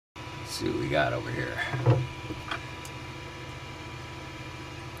see what we got over here.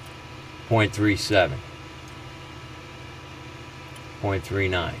 0.37.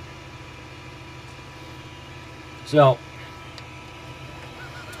 0.39. So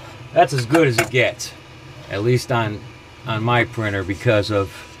that's as good as it gets, at least on my printer, because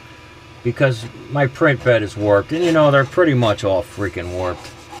my print bed is warped, and you know they're pretty much all freaking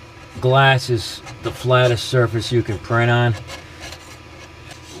warped. Glass is the flattest surface you can print on,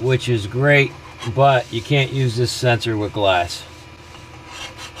 which is great, but you can't use this sensor with glass.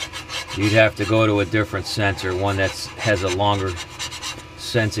 You'd have to go to a different sensor, one that has a longer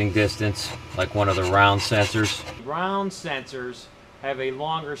sensing distance, like one of the round sensors. Round sensors have a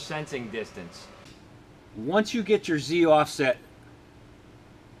longer sensing distance. Once you get your Z offset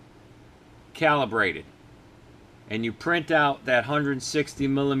calibrated and you print out that 160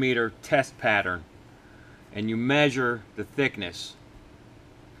 millimeter test pattern and you measure the thickness,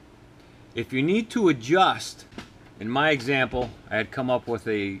 if you need to adjust, in my example I had come up with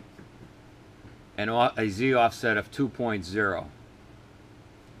a Z offset of 2.0.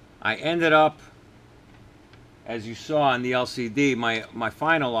 I ended up, as you saw on the LCD, my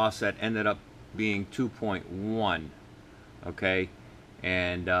final offset ended up being 2.1. Okay,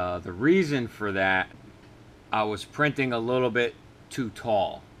 and the reason for that, I was printing a little bit too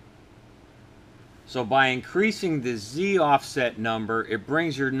tall. So by increasing the Z offset number, it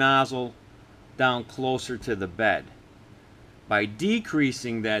brings your nozzle down closer to the bed. By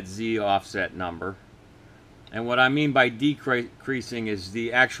decreasing that Z offset number, and what I mean by decreasing is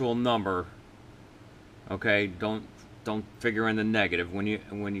the actual number. Okay, don't figure in the negative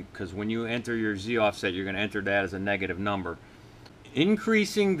because when you enter your Z offset, you're going to enter that as a negative number.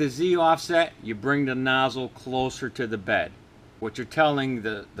 Increasing the Z offset, you bring the nozzle closer to the bed. What you're telling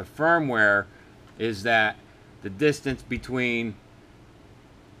the firmware is that the distance between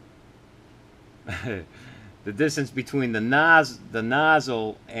the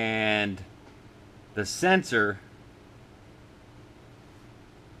nozzle and the sensor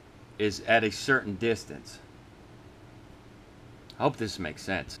is at a certain distance. I hope this makes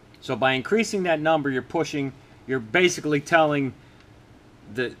sense. So by increasing that number, you're basically telling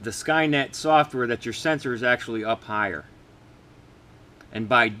the Skynet software that your sensor is actually up higher. And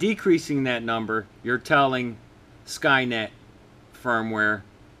by decreasing that number, you're telling Skynet firmware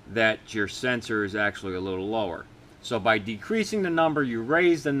that your sensor is actually a little lower. So by decreasing the number, you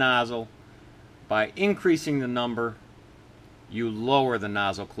raise the nozzle. By increasing the number, you lower the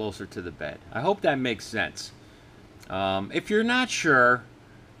nozzle closer to the bed. I hope that makes sense. If you're not sure,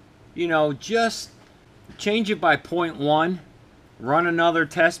 you know, just change it by 0.1, run another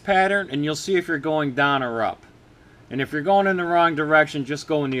test pattern, and you'll see if you're going down or up. And if you're going in the wrong direction, just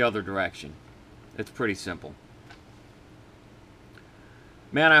go in the other direction. It's pretty simple.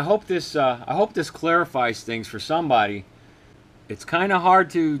 Man, I hope this clarifies things for somebody. It's kind of hard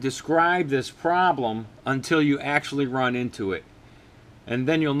to describe this problem until you actually run into it. And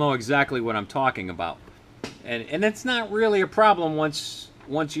then you'll know exactly what I'm talking about. And it's not really a problem once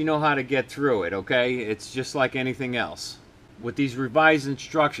you know how to get through it, okay? It's just like anything else. With these revised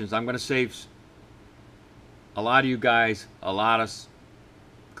instructions, I'm going to save a lot of you guys a lot of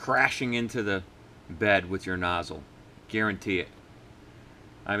crashing into the bed with your nozzle. Guarantee it.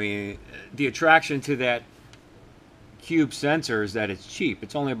 I mean, the attraction to that cube sensor is that it's cheap.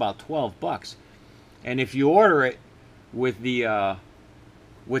 It's only about 12 bucks. And if you order it with the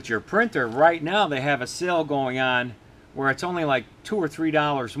with your printer, right now they have a sale going on where it's only like $2 or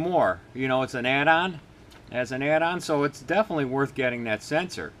 $3 more. You know, it's an add-on. As an add-on, so it's definitely worth getting that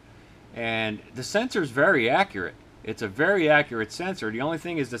sensor. And the sensor is very accurate. It's a very accurate sensor. The only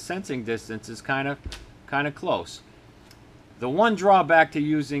thing is the sensing distance is kind of close. The one drawback to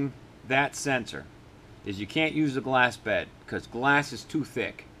using that sensor is you can't use a glass bed because glass is too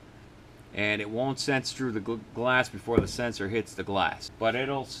thick and it won't sense through the glass before the sensor hits the glass. But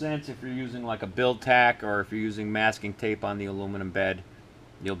it'll sense if you're using like a build tack or if you're using masking tape on the aluminum bed.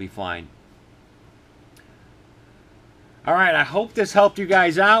 You'll be fine. Alright, I hope this helped you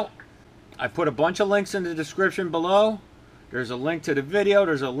guys out. I put a bunch of links in the description below. There's a link to the video.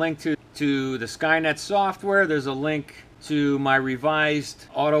 There's a link to the Skynet software. There's a link to my revised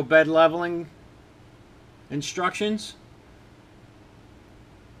auto bed leveling instructions.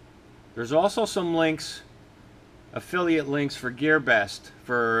 There's also some links, affiliate links for GearBest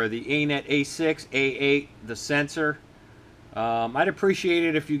for the Anet A6, A8, the sensor. I'd appreciate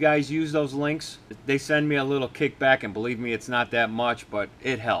it if you guys use those links. They send me a little kickback, and believe me, it's not that much, but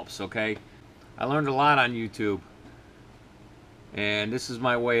it helps, okay? I learned a lot on YouTube, and this is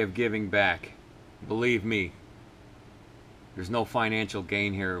my way of giving back. Believe me. There's no financial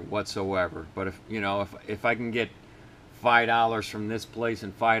gain here whatsoever. But if you know, if I can get $5 from this place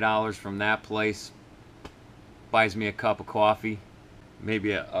and $5 from that place, buys me a cup of coffee,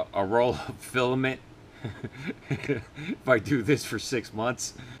 maybe a roll of filament. If I do this for 6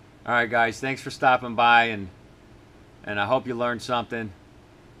 months. All right, guys, thanks for stopping by, and I hope you learned something,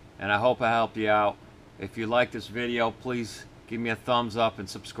 and I hope I helped you out. If you like this video, please give me a thumbs up and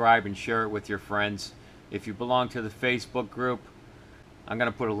subscribe and share it with your friends. If you belong to the Facebook group, I'm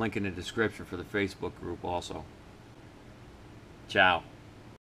going to put a link in the description for the Facebook group also. Ciao.